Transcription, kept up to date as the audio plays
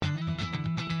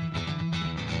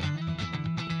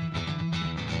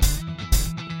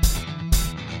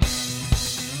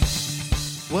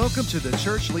Welcome to the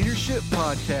Church Leadership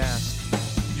Podcast,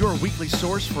 your weekly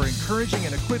source for encouraging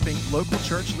and equipping local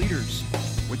church leaders,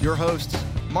 with your hosts,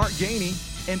 Mark Gainey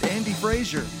and Andy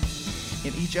Frazier.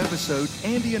 In each episode,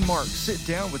 Andy and Mark sit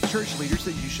down with church leaders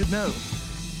that you should know.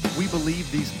 We believe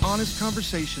these honest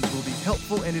conversations will be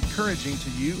helpful and encouraging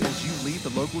to you as you lead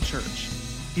the local church.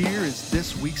 Here is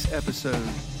this week's episode.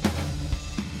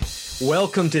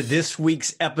 Welcome to this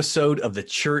week's episode of the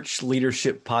Church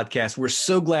Leadership Podcast. We're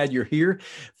so glad you're here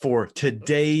for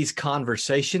today's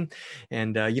conversation.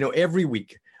 And, every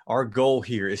week, our goal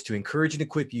here is to encourage and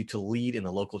equip you to lead in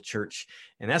the local church.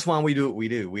 And that's why we do what we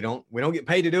do. We don't get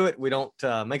paid to do it. We don't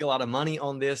make a lot of money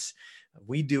on this.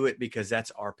 We do it because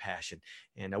that's our passion.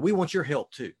 And we want your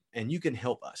help too. And you can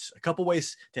help us. A couple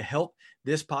ways to help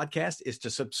this podcast is to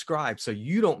subscribe so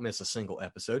you don't miss a single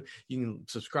episode. You can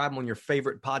subscribe on your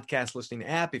favorite podcast listening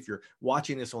app. If you're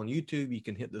watching this on YouTube, you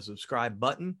can hit the subscribe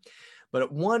button. But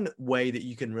one way that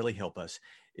you can really help us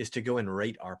is to go and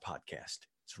rate our podcast.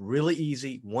 It's really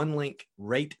easy. One link,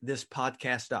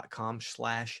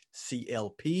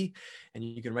 ratethispodcast.com/CLP. And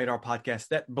you can rate our podcast.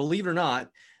 That, believe it or not,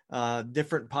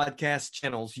 different podcast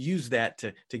channels use that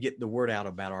to get the word out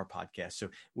about our podcast. So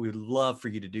we would love for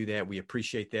you to do that. We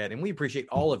appreciate that. And we appreciate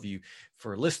all of you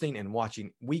for listening and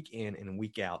watching week in and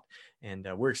week out. And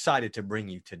we're excited to bring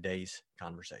you today's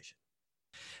conversation.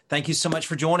 Thank you so much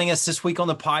for joining us this week on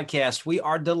the podcast. We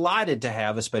are delighted to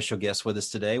have a special guest with us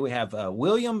today. We have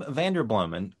William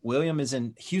Vanderbloemen. William is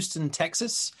in Houston,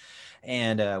 Texas.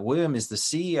 And William is the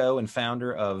CEO and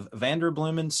founder of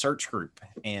Vanderbloemen Search Group.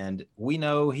 And we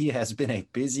know he has been a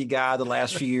busy guy the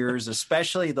last few years,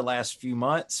 especially the last few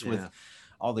months with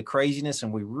all the craziness.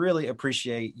 And we really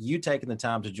appreciate you taking the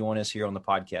time to join us here on the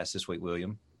podcast this week,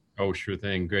 William. Oh, sure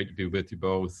thing. Great to be with you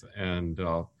both. And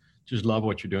just love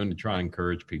what you're doing to try and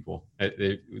encourage people.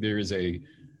 There is a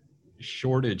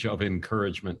shortage of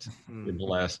encouragement in the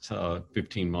last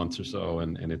 15 months or so.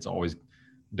 And it's always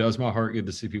does my heart good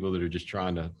to see people that are just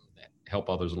trying to help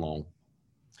others along.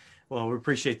 Well, we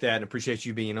appreciate that and appreciate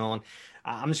you being on.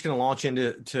 I'm just going to launch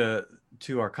into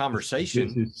our conversation.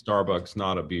 This is Starbucks,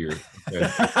 not a beer. Okay.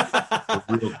 Got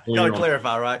to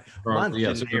clarify, right? Mine's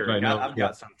yes, here. okay, I've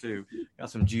got some too.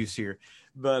 Got some juice here.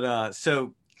 But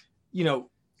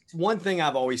one thing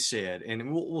I've always said,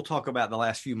 and we'll talk about the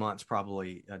last few months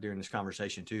probably during this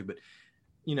conversation too, but,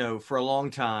 for a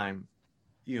long time,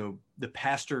 the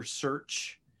pastor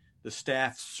search, the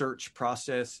staff search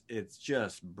process, it's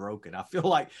just broken. I feel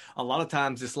like a lot of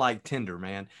times it's like Tinder,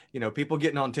 man. People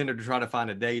getting on Tinder to try to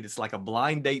find a date. It's like a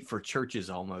blind date for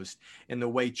churches almost, in the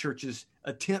way churches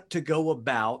attempt to go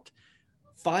about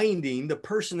finding the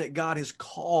person that God has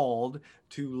called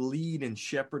to lead and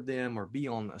shepherd them or be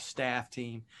on a staff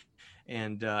team.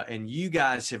 And you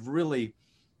guys have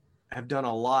done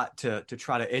a lot to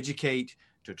try to educate,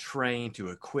 to train, to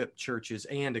equip churches,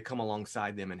 and to come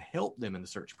alongside them and help them in the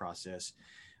search process.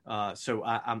 So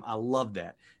I love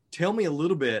that. Tell me a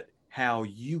little bit how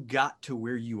you got to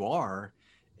where you are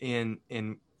in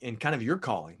kind of your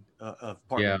calling of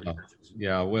partnering with churches.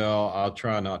 Yeah. Well, I'll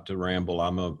try not to ramble.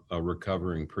 I'm a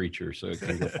recovering preacher, so it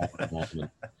can go on.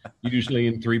 Usually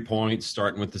in 3 points,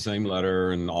 starting with the same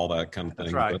letter and all that kind of thing.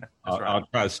 That's right. But I'll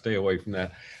try to stay away from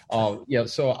that.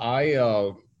 So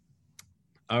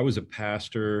I was a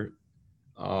pastor,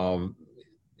 and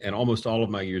almost all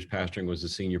of my years pastoring was a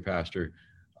senior pastor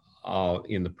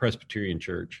in the Presbyterian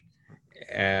Church.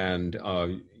 And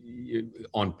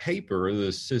on paper,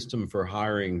 the system for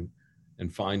hiring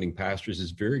and finding pastors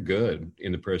is very good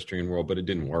in the Presbyterian world, but it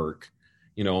didn't work.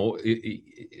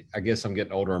 I guess I'm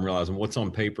getting older. I'm realizing what's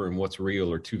on paper and what's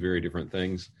real are two very different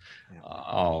things. Yeah.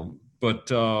 I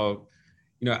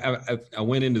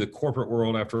went into the corporate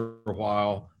world after a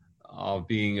while.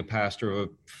 Being a pastor of a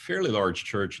fairly large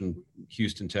church in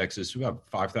Houston, Texas. We have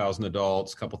 5,000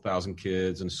 adults, a couple thousand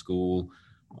kids in a school,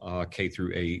 K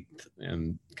through 8,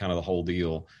 and kind of the whole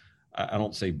deal. I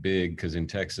don't say big because in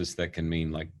Texas that can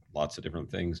mean like lots of different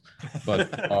things.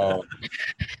 But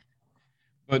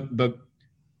but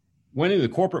went into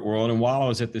the corporate world, and while I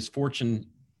was at this Fortune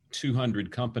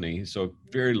 200 company, so a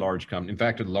very large company, in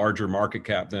fact, a larger market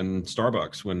cap than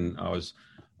Starbucks when I was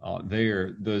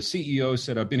there, the CEO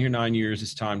said, I've been here 9 years.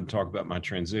 It's time to talk about my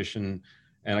transition.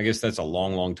 And I guess that's a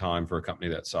long, long time for a company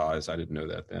that size. I didn't know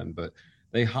that then, but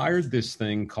they hired this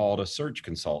thing called a search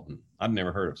consultant. I'd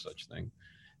never heard of such a thing.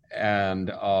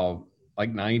 And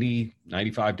like 90,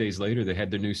 95 days later, they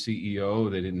had their new CEO.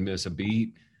 They didn't miss a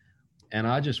beat. And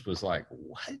I just was like,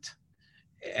 what?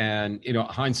 And,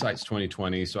 hindsight's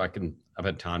 2020. So I've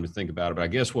had time to think about it. But I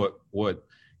guess what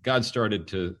God started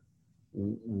to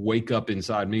wake up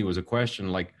inside me was a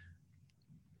question like,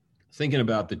 thinking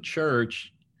about the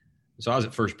church, So I was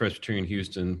at First Presbyterian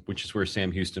Houston, which is where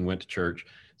Sam Houston went to church.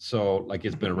 So like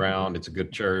it's been around, it's a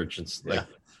good church. It's like,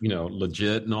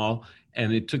 legit and all.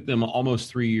 And it took them almost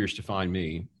 3 years to find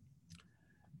me.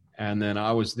 And then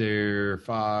I was there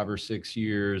 5 or 6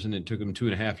 years, and it took them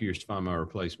 2.5 years to find my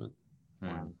replacement.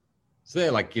 Wow. So they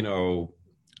had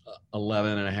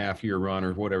 11 and a half year run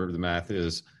or whatever the math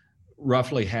is.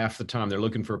 Roughly half the time they're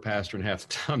looking for a pastor, and half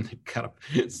the time they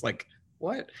it's like,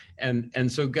 what?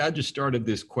 And so God just started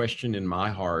this question in my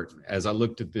heart as I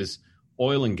looked at this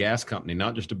oil and gas company,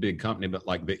 not just a big company, but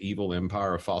like the evil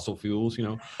empire of fossil fuels,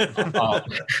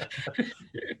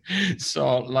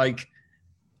 So like,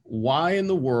 why in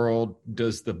the world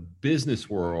does the business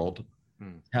world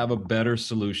have a better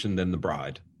solution than the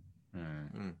bride?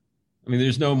 I mean,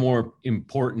 there's no more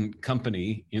important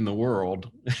company in the world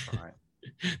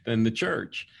than the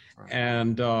church. Right.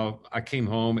 And I came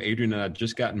home. Adrian and I had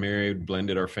just gotten married,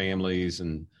 blended our families,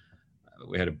 and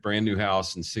we had a brand new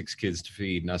house and 6 kids to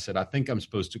feed. And I said, I think I'm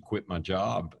supposed to quit my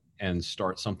job and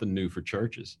start something new for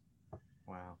churches.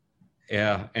 Wow.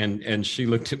 Yeah. And she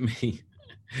looked at me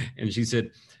and she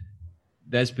said,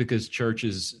 that's because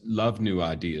churches love new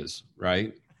ideas,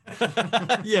 right?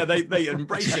 Yeah, they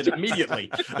embrace it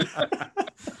immediately.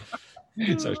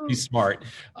 So she's smart.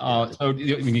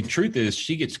 The truth is,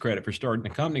 she gets credit for starting the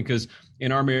company, because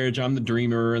in our marriage, I'm the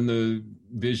dreamer and the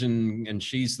vision, and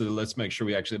she's the let's make sure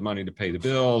we actually have money to pay the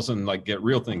bills and like get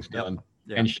real things done. Yep.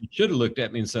 Yeah. And she should have looked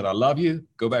at me and said, I love you,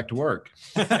 go back to work.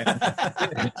 Well,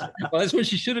 that's what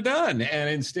she should have done. And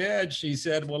instead she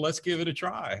said, well, let's give it a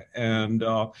try. And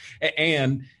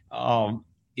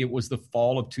it was the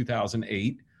fall of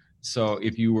 2008. So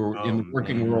if you were in the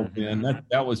working world then,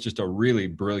 that was just a really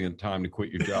brilliant time to quit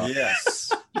your job.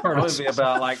 Yes. Probably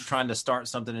about trying to start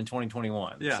something in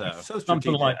 2021. Yeah. So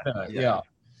something like that. Yeah.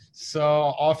 So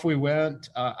off we went.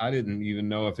 I didn't even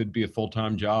know if it'd be a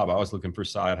full-time job. I was looking for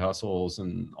side hustles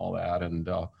and all that. And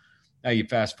now you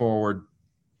fast forward,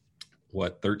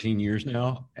 13 years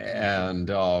now? And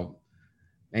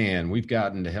man, we've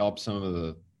gotten to help some of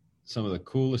the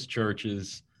coolest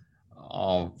churches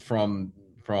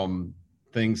from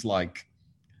things like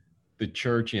the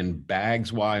church in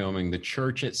Baggs, Wyoming, the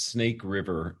church at Snake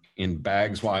River in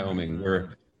Baggs, Wyoming,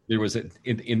 where there's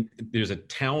a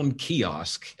town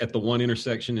kiosk at the one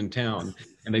intersection in town,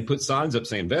 and they put signs up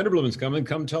saying Vanderbloemen's coming,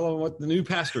 come tell them what the new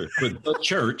pastor for the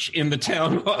church in the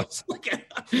town was.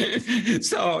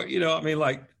 So,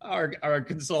 our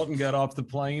consultant got off the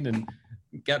plane and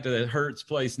got to Hertz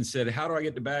place and said, how do I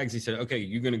get to Baggs? He said, okay,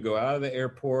 you're going to go out of the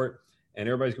airport and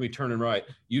everybody's going to be turning right.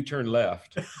 You turn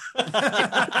left.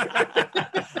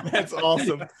 That's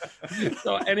awesome.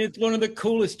 And it's one of the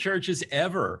coolest churches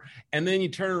ever. And then you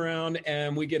turn around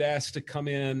and we get asked to come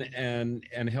in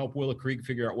and help Willow Creek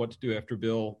figure out what to do after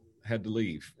Bill had to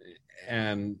leave.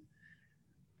 And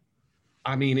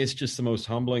I mean, it's just the most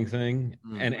humbling thing.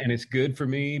 And it's good for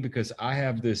me because I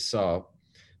have this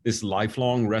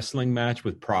lifelong wrestling match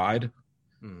with pride.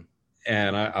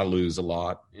 And I lose a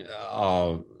lot.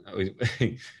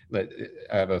 I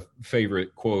have a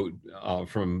favorite quote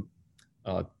from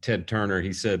Ted Turner.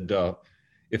 He said,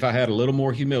 if I had a little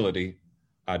more humility,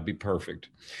 I'd be perfect.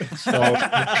 So,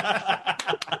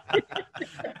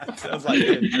 sounds like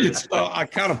it. So I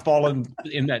kind of fall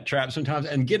in that trap sometimes,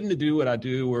 and getting to do what I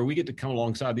do, where we get to come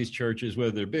alongside these churches,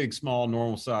 whether they're big, small,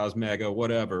 normal size, mega,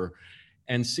 whatever,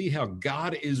 and see how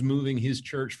God is moving his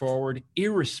church forward,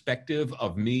 irrespective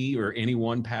of me or any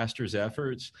one pastor's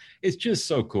efforts. It's just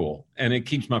so cool. And it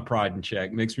keeps my pride in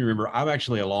check. Makes me remember I'm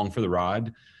actually along for the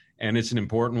ride, and it's an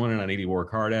important one, and I need to work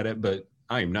hard at it, but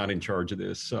I am not in charge of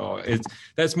this. So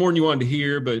that's more than you wanted to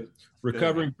hear, but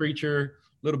recovering preacher,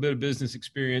 a little bit of business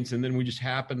experience, and then we just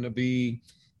happen to be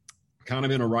kind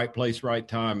of in a right place, right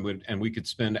time, and we could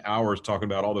spend hours talking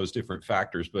about all those different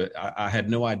factors, but I had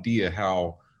no idea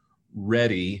how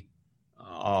ready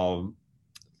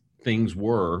things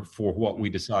were for what we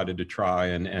decided to try,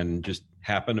 and just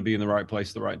happened to be in the right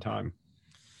place at the right time.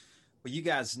 Well, you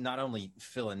guys not only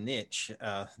fill a niche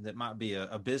that might be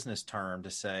a business term to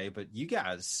say, but you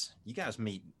guys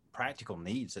meet practical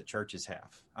needs that churches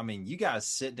have. I mean, you guys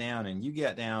sit down and you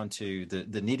get down to the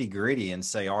nitty gritty and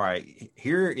say, all right,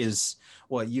 here is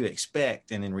what you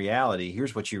expect, and in reality,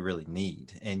 here's what you really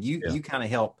need. And you kind of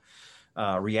help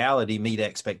reality meet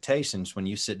expectations when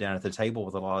you sit down at the table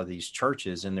with a lot of these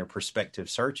churches and their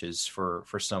prospective searches for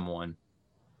someone.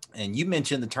 And you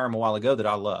mentioned the term a while ago that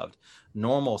I loved,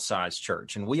 normal size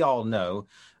church. And we all know,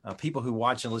 people who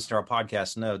watch and listen to our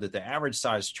podcast know that the average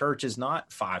size church is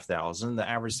not 5,000. The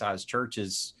average size church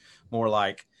is more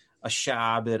like a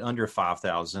shy bit under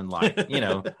 5,000, like,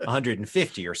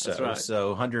 150 or so. Right. So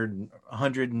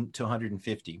 100 to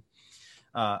 150.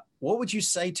 What would you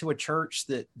say to a church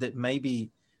that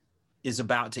maybe is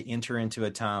about to enter into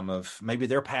a time of maybe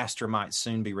their pastor might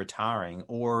soon be retiring,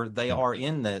 or they are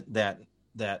in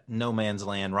that no man's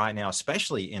land right now,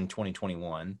 especially in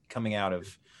 2021, coming out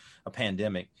of a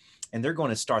pandemic, and they're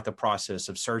going to start the process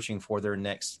of searching for their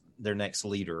next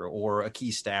leader or a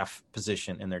key staff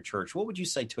position in their church? What would you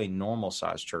say to a normal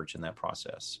sized church in that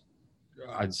process?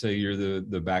 I'd say you're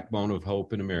the backbone of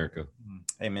hope in America.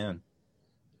 Amen.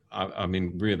 I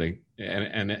mean, really,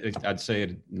 and I'd say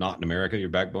it not in America, your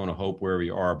backbone of hope wherever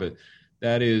you are, but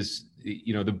that is,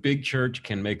 the big church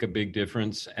can make a big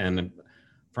difference. And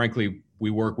frankly, we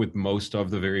work with most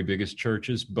of the very biggest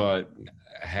churches, but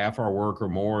half our work or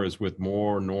more is with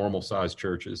more normal sized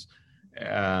churches.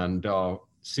 And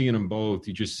seeing them both,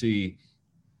 you just see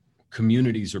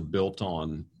communities are built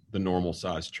on the normal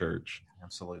sized church.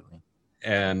 Absolutely.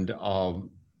 And,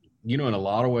 in a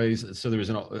lot of ways, so there was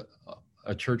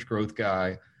a church growth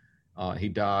guy. He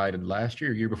died last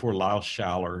year before, Lyle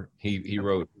Schaller. He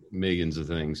wrote millions of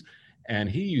things. And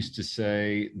he used to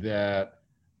say that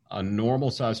a normal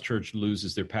sized church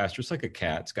loses their pastor. It's like a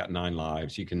cat. It's got 9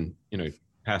 lives. You can,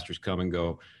 pastors come and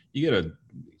go. You get a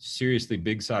seriously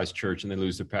big sized church and they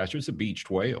lose their pastor. It's a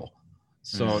beached whale.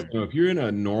 So, if you're in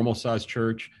a normal sized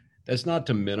church, that's not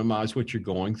to minimize what you're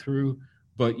going through,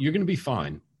 but you're going to be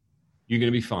fine. You're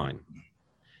going to be fine.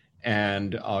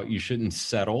 And you shouldn't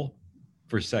settle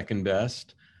for second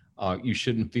best. You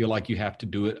shouldn't feel like you have to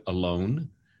do it alone.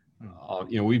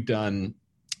 We've done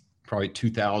probably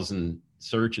 2,000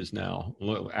 searches now,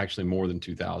 actually more than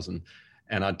 2,000.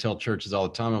 And I tell churches all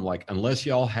the time, I'm like, unless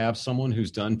y'all have someone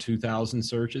who's done 2,000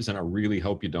 searches, and I really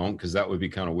hope you don't, because that would be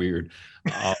kind of weird.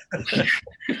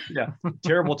 Yeah,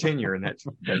 terrible tenure in that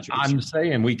church. I'm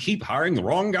saying we keep hiring the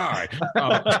wrong guy.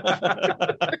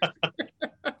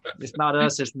 It's not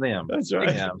us, it's them. That's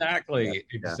right.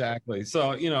 Exactly.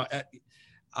 So,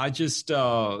 I just,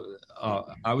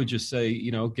 I would just say,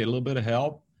 get a little bit of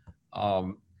help.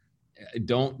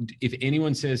 If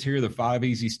anyone says, here are the 5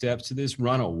 easy steps to this,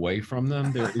 run away from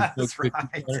them. There is no That's right.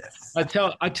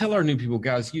 I tell our new people,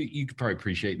 guys, you could probably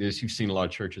appreciate this. You've seen a lot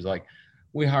of churches, like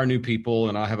we hire new people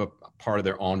and I have a part of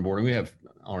their onboarding. We have,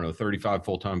 35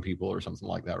 full-time people or something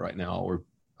like that right now. We're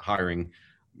hiring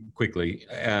quickly.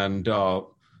 And,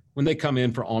 when they come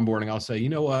in for onboarding, I'll say, you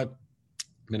know what?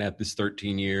 I've been at this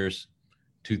 13 years,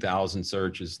 2,000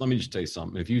 searches. Let me just tell you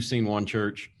something. If you've seen one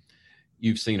church,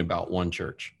 you've seen about one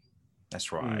church.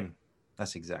 That's right.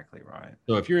 That's exactly right.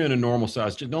 So if you're in a normal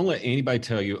size, just don't let anybody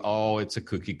tell you, oh, it's a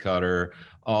cookie cutter.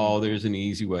 Oh, there's an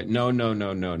easy way. No.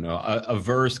 A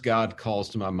verse God calls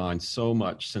to my mind so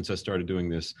much since I started doing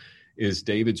this is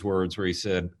David's words where he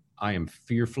said, I am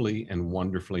fearfully and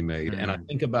wonderfully made. And I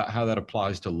think about how that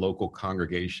applies to local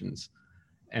congregations.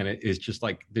 And it's just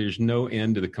like, there's no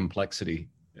end to the complexity.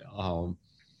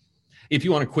 If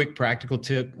you want a quick practical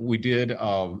tip, we did,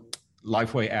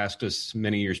 Lifeway asked us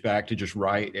many years back to just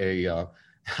write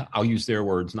I'll use their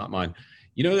words, not mine.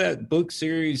 That book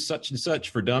series, such and such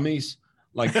for dummies?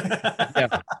 Like,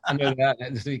 yeah, I know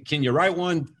that. Can you write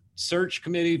one? Search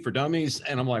committee for dummies?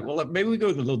 And I'm like, well, maybe we go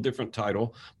with a little different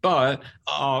title, but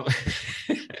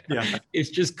it's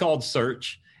just called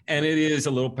Search, and it is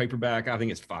a little paperback. I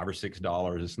think it's $5 or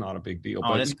 $6. It's not a big deal.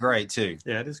 But it's great too.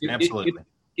 Yeah, it is. Absolutely.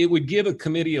 It would give a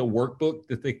committee a workbook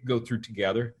that they could go through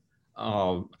together.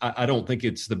 I don't think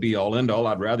it's the be all end all.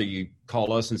 I'd rather you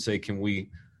call us and say, can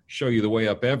we show you the way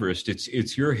up Everest?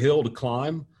 It's your hill to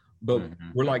climb. But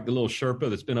we're like the little Sherpa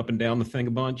that's been up and down the thing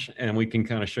a bunch, and we can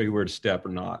kind of show you where to step or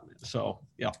not. So,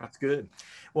 yeah. That's good.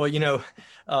 Well,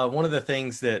 one of the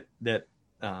things that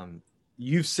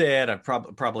you've said, I've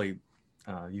probably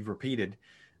you've repeated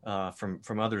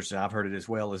from others, and I've heard it as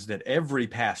well, is that every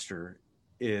pastor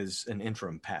is an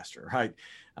interim pastor, right?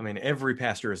 I mean, every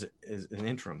pastor is an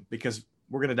interim, because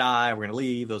we're going to die, we're going to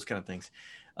leave, those kind of things.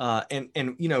 And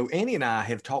Andy and I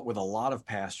have talked with a lot of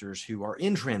pastors who are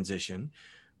in transition,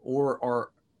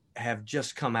 or have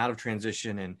just come out of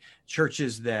transition, and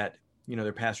churches that,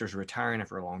 their pastors are retiring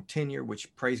after a long tenure,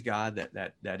 which, praise God,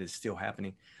 that is still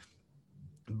happening.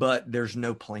 But there's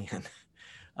no plan.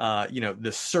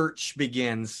 The search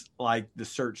begins like the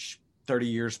search 30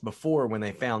 years before, when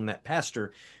they found that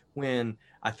pastor, when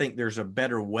I think there's a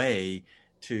better way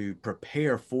to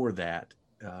prepare for that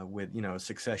with, a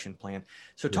succession plan.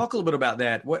 So talk a little bit about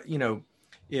that. What,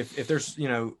 if there's,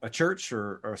 a church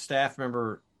or a staff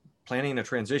member planning a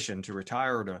transition to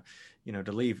retire or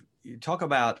to leave, talk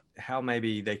about how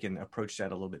maybe they can approach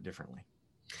that a little bit differently.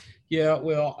 Yeah,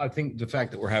 well, I think the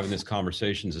fact that we're having this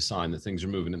conversation is a sign that things are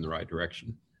moving in the right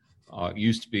direction. It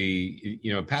used to be,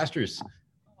 pastors,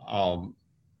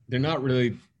 they're not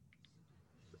really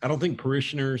don't think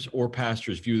parishioners or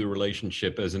pastors view the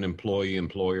relationship as an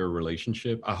employee-employer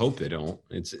relationship. I hope they don't.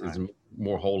 It's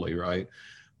more holy, right?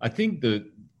 I think the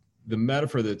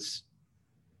metaphor that's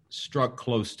struck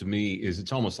close to me is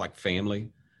it's almost like family.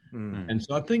 And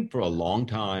so I think for a long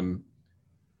time,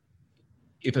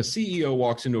 if a CEO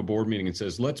walks into a board meeting and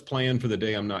says, let's plan for the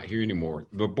day I'm not here anymore,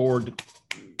 the board,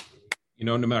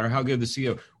 no matter how good the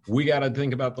CEO, we got to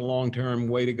think about the long-term,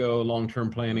 way to go,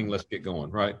 long-term planning, let's get going,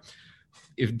 right?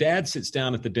 If dad sits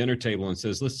down at the dinner table and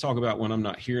says, let's talk about when I'm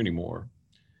not here anymore,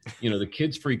 the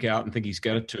kids freak out and think he's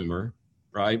got a tumor,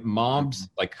 right? Mom's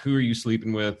like, who are you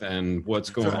sleeping with and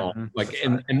what's going on? Like,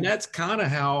 and that's kind of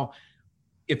how,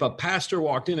 if a pastor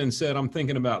walked in and said, I'm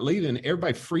thinking about leaving,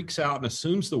 everybody freaks out and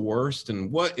assumes the worst.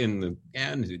 And what in the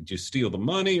end, did you steal the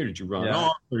money or did you run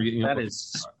off? Or, that is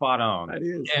spot on. That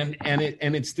is.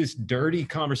 And it's this dirty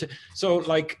conversation. So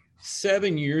like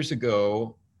 7 years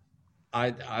ago,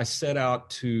 I set out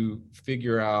to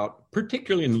figure out,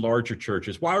 particularly in larger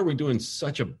churches, why are we doing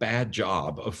such a bad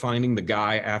job of finding the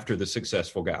guy after the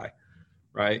successful guy,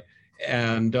 right?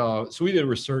 And so we did a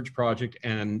research project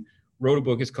and wrote a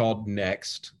book. It's called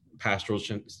Next, Pastoral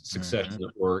Succession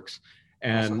That Works.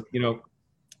 And,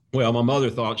 well, my mother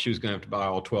thought she was going to have to buy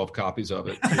all 12 copies of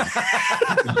it.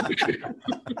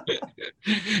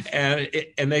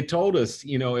 and they told us,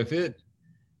 if it,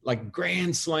 like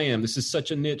Grand Slam, this is such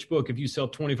a niche book. If you sell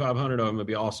 2,500 of them, it'd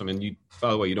be awesome. And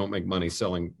by the way, you don't make money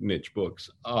selling niche books.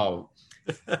 Oh,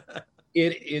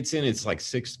 it's in its like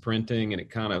 6th printing, and it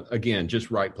kind of, again,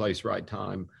 just right place, right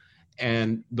time.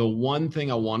 And the one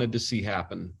thing I wanted to see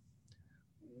happen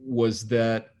was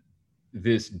that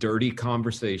this dirty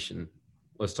conversation,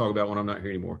 let's talk about when I'm not here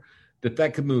anymore,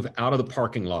 that could move out of the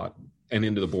parking lot and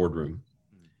into the boardroom.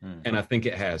 And I think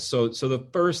it has. So the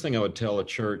first thing I would tell a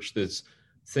church that's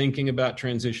thinking about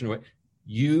transition away,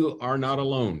 you are not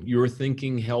alone. You're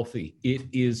thinking healthy. It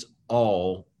is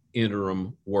all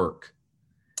interim work.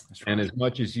 That's right. And as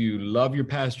much as you love your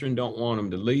pastor and don't want him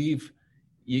to leave,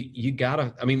 you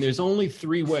gotta, there's only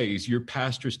 3 ways your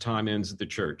pastor's time ends at the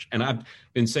church. And I've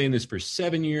been saying this for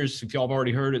 7 years. If y'all have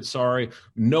already heard it, sorry.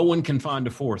 No one can find a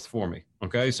 4th for me.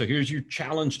 Okay. So here's your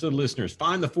challenge to the listeners.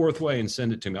 Find the 4th way and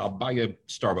send it to me. I'll buy you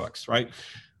Starbucks, right?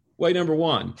 Way number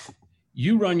 1,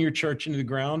 you run your church into the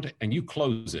ground and you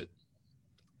close it.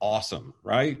 Awesome,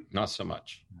 right? Not so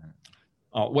much.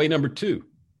 Way number 2,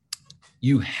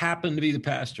 you happen to be the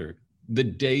pastor the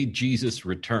day Jesus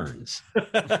returns.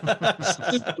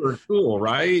 Super cool,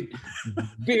 right?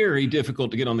 Very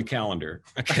difficult to get on the calendar.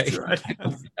 Okay. That's right.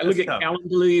 I look at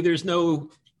Calendly, there's no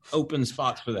open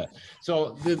spots for that.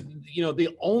 So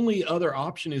the only other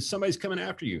option is somebody's coming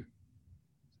after you.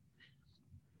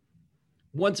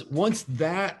 Once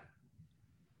that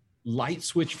light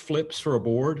switch flips for a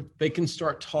board, they can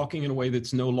start talking in a way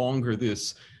that's no longer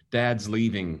this dad's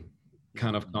leaving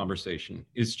kind of conversation.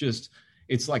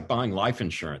 It's like buying life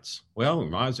insurance. Well,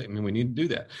 we need to do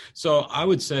that. So I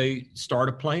would say start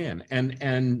a plan.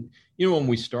 And when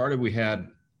we started, we had,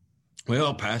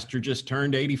 pastor just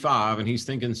turned 85 and he's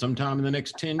thinking sometime in the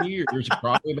next 10 years,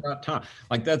 probably about time.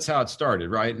 Like that's how it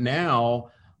started. Right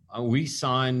now, we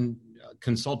sign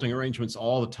consulting arrangements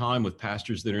all the time with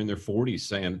pastors that are in their 40s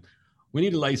saying, we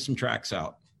need to lay some tracks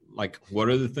out. Like, what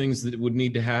are the things that would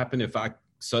need to happen if I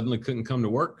suddenly couldn't come to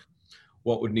work?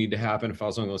 What would need to happen if I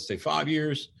was only going to stay 5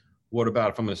 years? What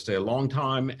about if I'm going to stay a long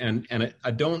time? And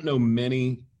I don't know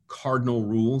many cardinal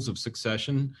rules of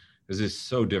succession because it's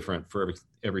so different for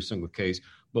every single case.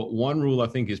 But one rule I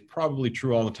think is probably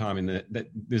true all the time, and that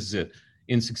this is it.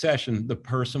 In succession, the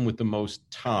person with the most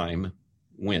time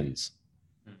wins.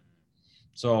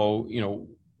 So,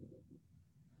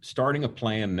 starting a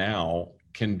plan now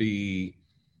can be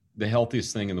the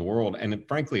healthiest thing in the world. And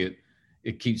frankly,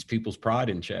 it keeps people's pride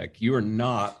in check. You are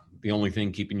not the only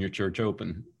thing keeping your church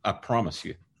open. I promise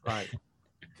you. Right.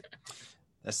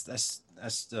 That's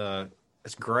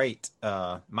great.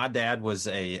 My dad was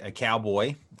a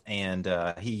cowboy, and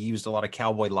he used a lot of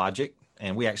cowboy logic.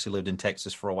 And we actually lived in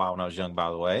Texas for a while when I was young, by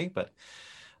the way. But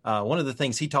one of the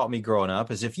things he taught me growing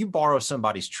up is if you borrow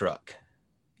somebody's truck,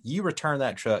 you return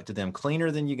that truck to them cleaner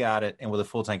than you got it and with a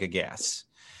full tank of gas.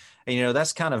 And,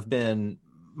 that's kind of been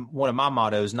one of my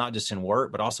mottos, not just in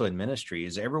work, but also in ministry,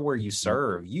 is everywhere you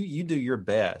serve, you do your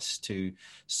best to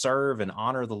serve and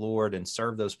honor the Lord and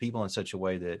serve those people in such a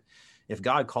way that if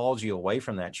God calls you away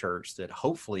from that church, that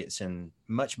hopefully it's in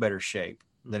much better shape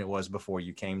than it was before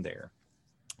you came there.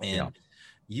 And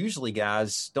usually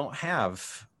guys don't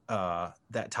have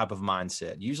that type of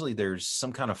mindset. Usually there's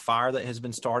some kind of fire that has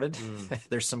been started.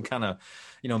 There's some kind of,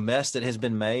 mess that has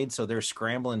been made. So they're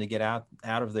scrambling to get out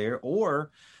of there,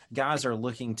 or guys are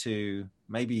looking to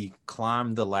maybe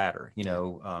climb the ladder,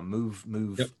 move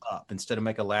Yep. up instead of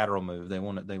make a lateral move. They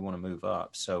want to move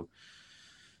up. So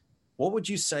what would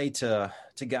you say to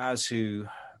guys who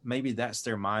maybe that's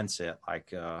their mindset?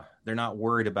 Like they're not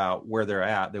worried about where they're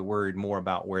at. They're worried more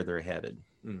about where they're headed.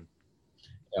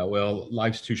 Yeah, well,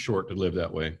 life's too short to live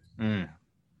that way. And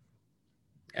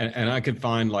I could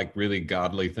find like really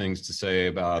godly things to say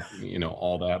about,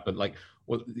 all that. But like,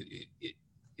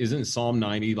 isn't Psalm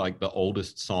 90 like the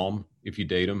oldest Psalm if you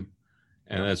date them?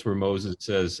 And that's where Moses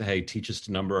says, hey, teach us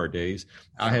to number our days.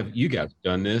 You guys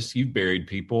done this. You've buried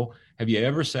people. Have you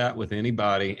ever sat with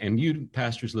anybody, and you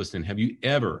pastors listening, have you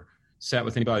ever sat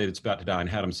with anybody that's about to die and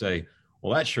had them say,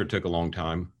 well, that sure took a long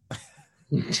time?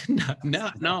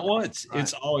 not once. Right.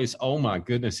 It's always, oh my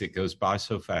goodness, it goes by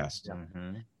so fast.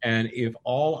 Mm-hmm. And if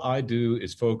all I do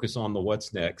is focus on the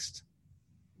what's next,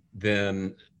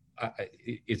 then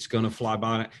it's going to fly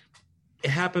by. It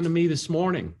happened to me this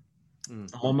morning.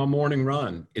 On my morning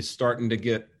run. It's starting to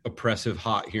get oppressive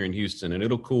hot here in Houston, and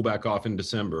it'll cool back off in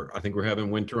December. I think we're having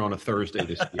winter on a Thursday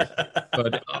this year.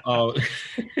 But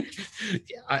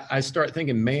I start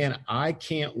thinking, man, I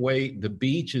can't wait. The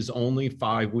beach is only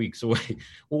 5 weeks away.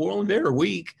 Well, we're only there a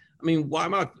week. I mean, why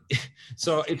am I?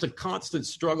 So it's a constant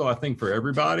struggle, I think, for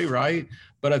everybody, right?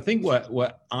 But I think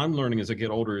what I'm learning as I get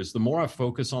older is the more I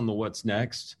focus on the what's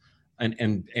next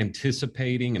and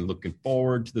anticipating and looking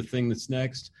forward to the thing that's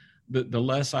next, the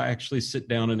less I actually sit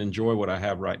down and enjoy what I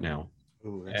have right now.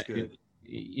 Ooh, that's good.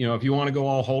 If you want to go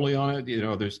all holy on it,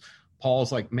 there's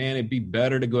Paul's like, man, it'd be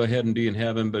better to go ahead and be in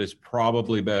heaven, but it's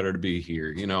probably better to be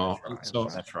here, That's right. So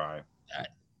that's right.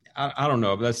 I don't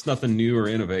know, but that's nothing new or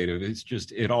innovative. It's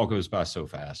just, it all goes by so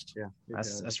fast. Yeah.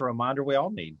 That's a reminder we all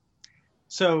need.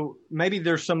 So maybe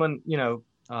there's someone,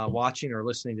 watching or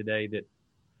listening today that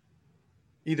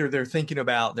either they're thinking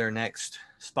about their next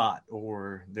spot,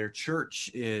 or their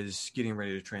church is getting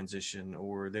ready to transition,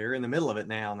 or they're in the middle of it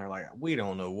now and they're like, we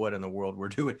don't know what in the world we're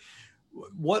doing.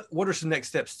 What are some next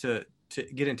steps to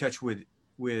get in touch with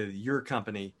your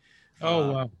company?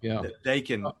 Yeah.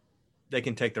 That they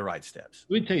can take the right steps.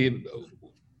 Let me tell you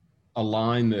a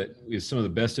line that is some of the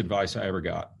best advice I ever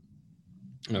got.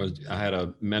 I had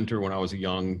a mentor when I was a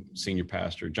young senior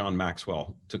pastor, John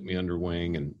Maxwell, took me under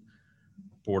wing and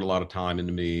poured a lot of time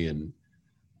into me. And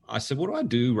I said, what do I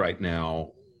do right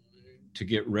now to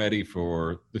get ready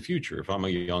for the future if I'm a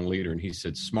young leader? And he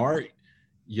said, smart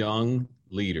young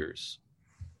leaders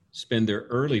spend their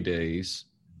early days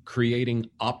creating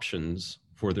options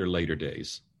for their later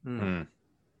days. Oh,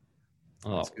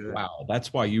 wow.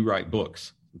 That's why you write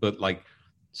books. But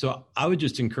so I would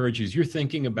just encourage you, as you're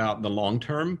thinking about the long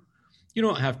term, you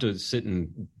don't have to sit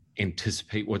and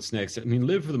anticipate what's next. I mean,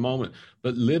 live for the moment,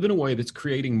 but live in a way that's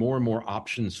creating more and more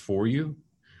options for you.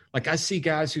 Like I see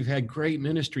guys who've had great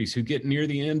ministries who get near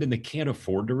the end and they can't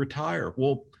afford to retire.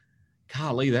 Well,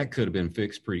 golly, that could have been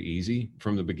fixed pretty easy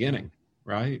from the beginning,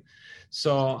 right?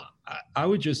 So I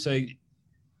would just say,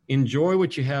 enjoy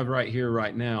what you have right here,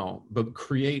 right now, but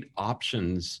create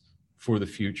options for the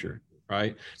future,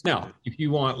 right? Now, if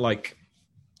you want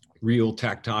real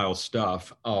tactile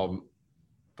stuff,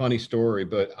 funny story,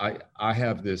 but I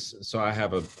have this, so I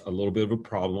have a little bit of a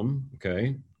problem,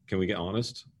 okay? Can we get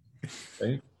honest?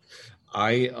 Okay.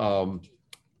 I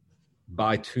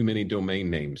buy too many domain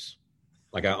names.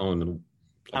 Like I own them.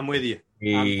 I'm with you.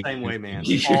 I'm the same way, man.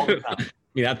 All the time.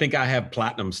 I think I have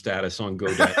platinum status on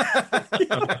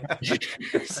GoDaddy.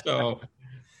 So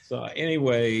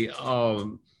anyway,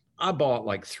 I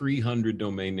bought 300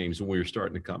 domain names when we were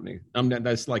starting the company.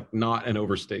 That's not an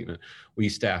overstatement. We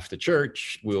staff the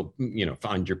church. We'll,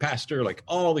 find your pastor,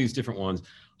 all these different ones.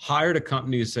 Hired a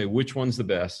company to say which one's the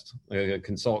best. A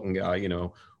consultant guy,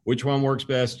 which one works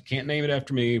best. Can't name it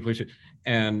after me.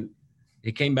 And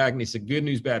he came back and he said, good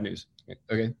news, bad news.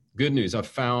 Okay, good news. I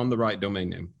found the right domain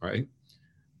name. Right.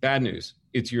 Bad news.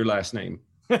 It's your last name.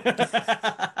 How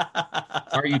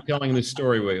are you telling this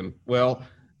story, William? Well,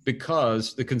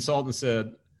 because the consultant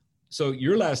said, so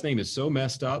your last name is so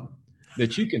messed up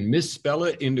that you can misspell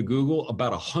it into Google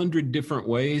about 100 different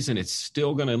ways and it's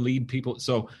still going to lead people.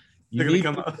 So you need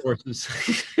resources.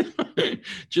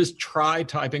 Just try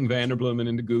typing Vanderbloemen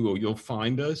into Google. You'll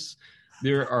find us.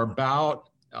 There are about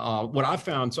what I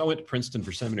found. So I went to Princeton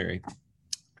for seminary,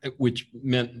 which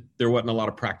meant there wasn't a lot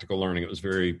of practical learning. It was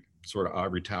very sort of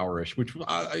ivory tower-ish, which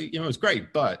was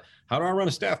great. But how do I run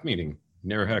a staff meeting?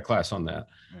 Never had a class on that.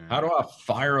 How do I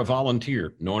fire a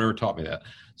volunteer? No one ever taught me that.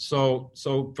 So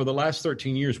for the last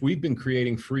 13 years, we've been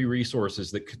creating free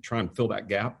resources that could try and fill that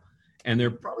gap. And there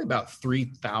are probably about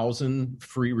 3,000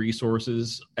 free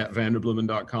resources at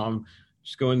vanderbloemen.com.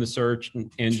 Just go in the search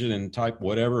engine and type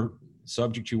whatever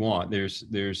subject you want.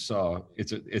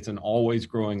 It's an always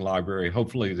growing library.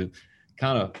 Hopefully to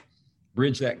kind of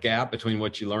bridge that gap between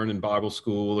what you learn in Bible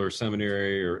school or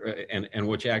seminary and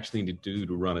what you actually need to do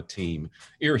to run a team,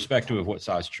 irrespective of what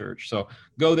size church. So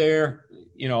go there,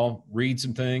 read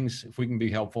some things. If we can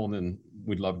be helpful, then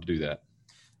we'd love to do that.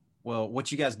 Well,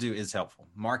 what you guys do is helpful.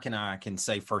 Mark and I can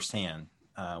say firsthand,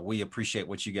 we appreciate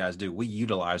what you guys do. We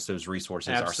utilize those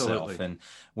resources ourselves, and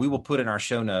we will put in our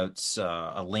show notes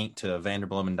a link to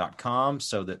vanderbloemen.com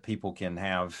so that people can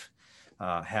have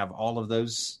all of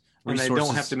those resources. And they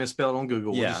don't have to misspell it on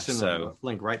Google. We'll just send them a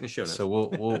link right in the show notes. So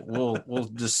we'll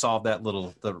just solve that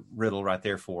the riddle right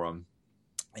there for them.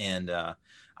 And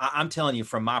I'm telling you,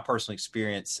 from my personal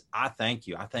experience, I thank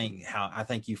you. I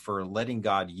thank you for letting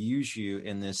God use you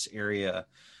in this area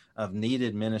of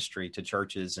needed ministry to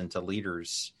churches and to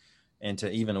leaders and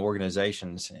to even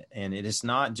organizations. And it is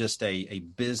not just a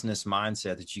business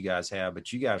mindset that you guys have,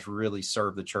 but you guys really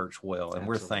serve the church well. And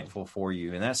We're thankful for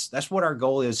you. And that's what our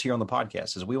goal is here on the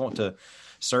podcast, is we want to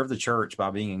serve the church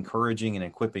by being encouraging and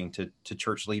equipping to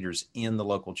church leaders in the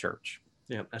local church.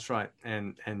 Yeah, that's right.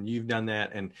 And you've done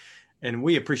that. And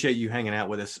we appreciate you hanging out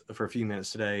with us for a few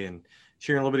minutes today and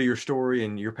sharing a little bit of your story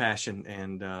and your passion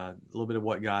and a little bit of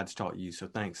what God's taught you. So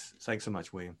thanks so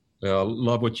much, William.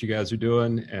 Love what you guys are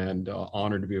doing, and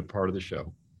honored to be a part of the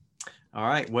show. All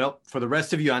right. Well, for the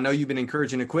rest of you, I know you've been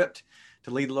encouraged and equipped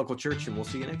to lead the local church, and we'll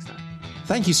see you next time.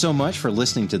 Thank you so much for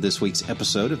listening to this week's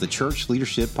episode of the Church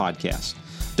Leadership Podcast.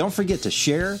 Don't forget to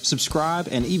share, subscribe,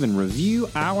 and even review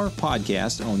our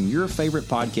podcast on your favorite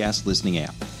podcast listening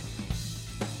app.